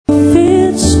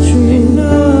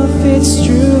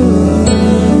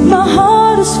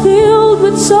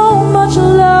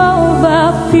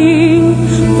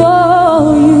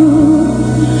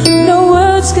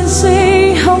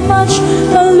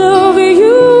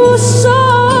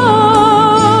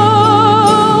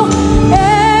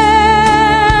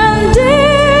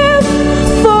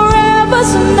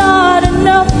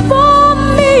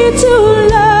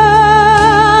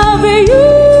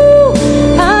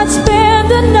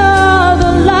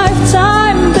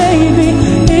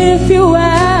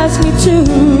to.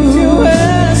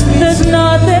 There's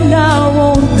nothing I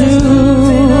won't do.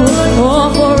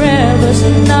 Oh, forever's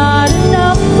not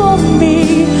enough for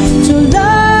me to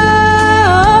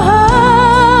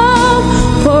love.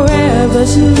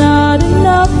 Forever's not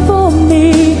enough for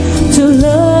me to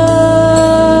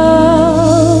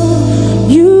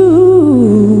love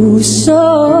you so.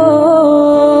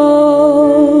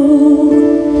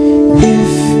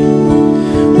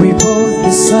 If we both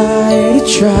decide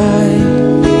to try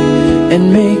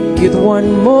and make it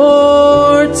one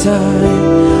more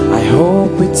time, I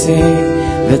hope we take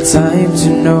the time to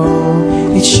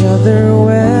know each other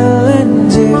well.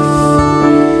 And if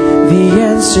the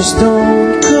answers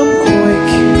don't come quick,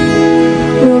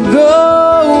 we'll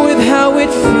go with how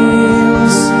it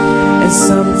feels. And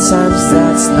sometimes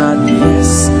that's not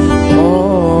yes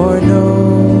or no.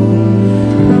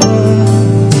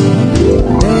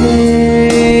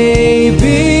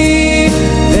 Maybe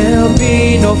there'll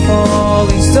be no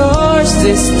falling stars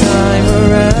this time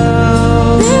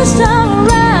around. This time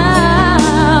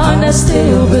around, I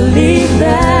still believe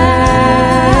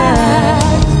that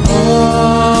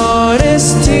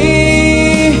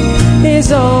honesty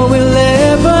is all we'll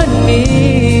ever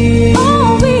need.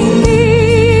 all we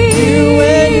need, You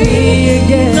and me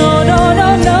again. no, no, no,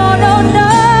 no, no, no.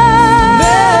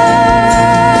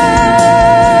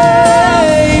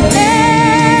 And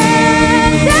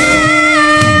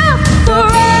now,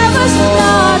 forever's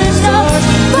not enough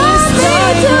for me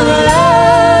to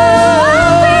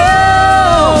love you.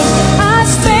 I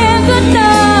spend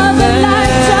another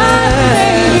lifetime,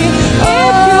 baby,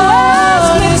 if you ask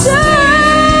me to.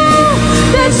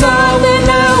 There's something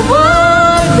I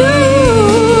won't do.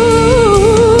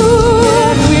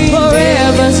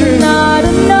 Forever's not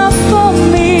enough for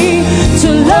me to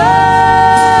love.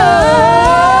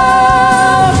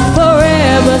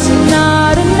 Forever's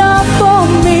not enough for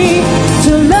me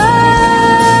to love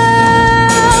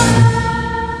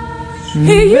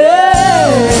you.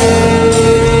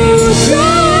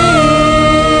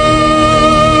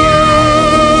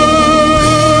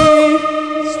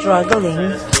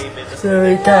 Struggling to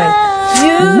retire.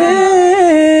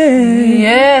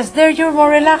 Yes, there you're more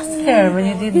relaxed there when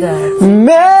you did that.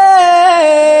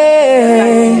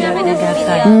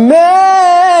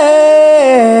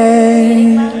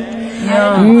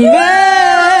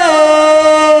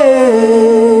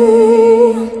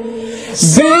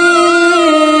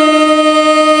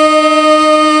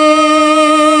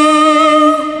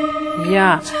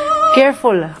 Yeah.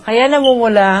 Careful. Kaya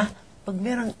namumula pag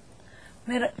merong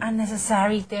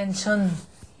unnecessary tension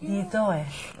dito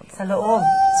sa loob.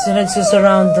 So,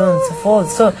 nagsusurround dun sa fold.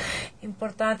 So,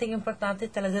 importante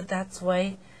talaga. That's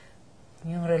why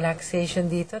yung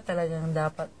relaxation dito talagang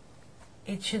dapat.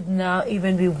 It should now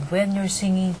even be when you're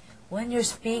singing, when you're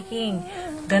speaking.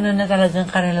 Ganun na talagang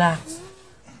ka-relax.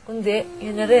 Kundi,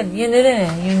 yun na rin. Yun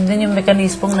din yung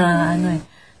mekanismong na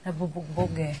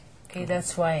nabubugbog Okay,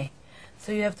 that's why. So,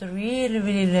 you have to really,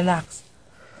 really relax.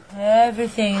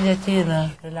 Everything that you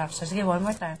relax. Just give one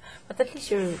more time. But at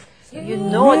least you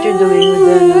know what you're doing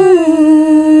with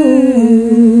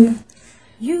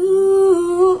yun.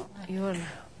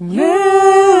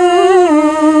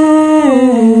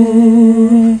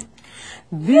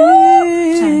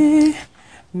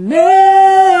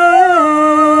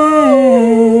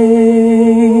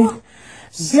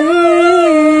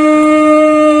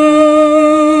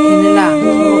 Yun na lang.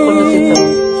 Makulot ito.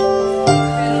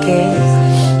 Okay?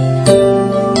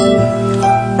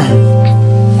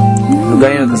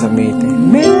 Lugayin ito sa mate.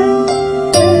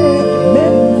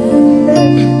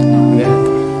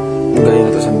 Lugayin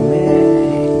ito sa mate.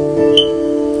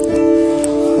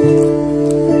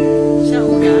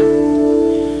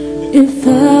 If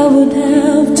I would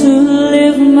have to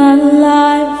live my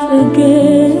life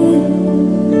again,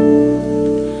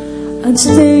 I'd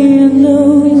stay in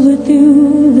love with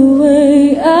you the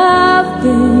way I've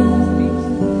been.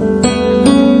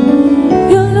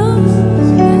 Your love,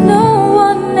 no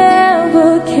one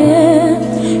ever can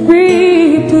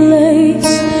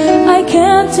replace. I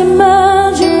can't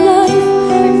imagine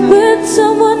life with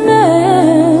someone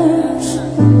else.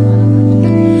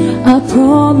 I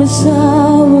promise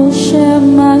I will share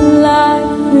my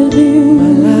life with you.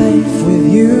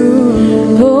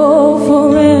 Though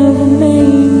forever may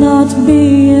not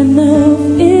be enough,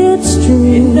 it's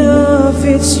true.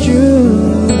 It's true.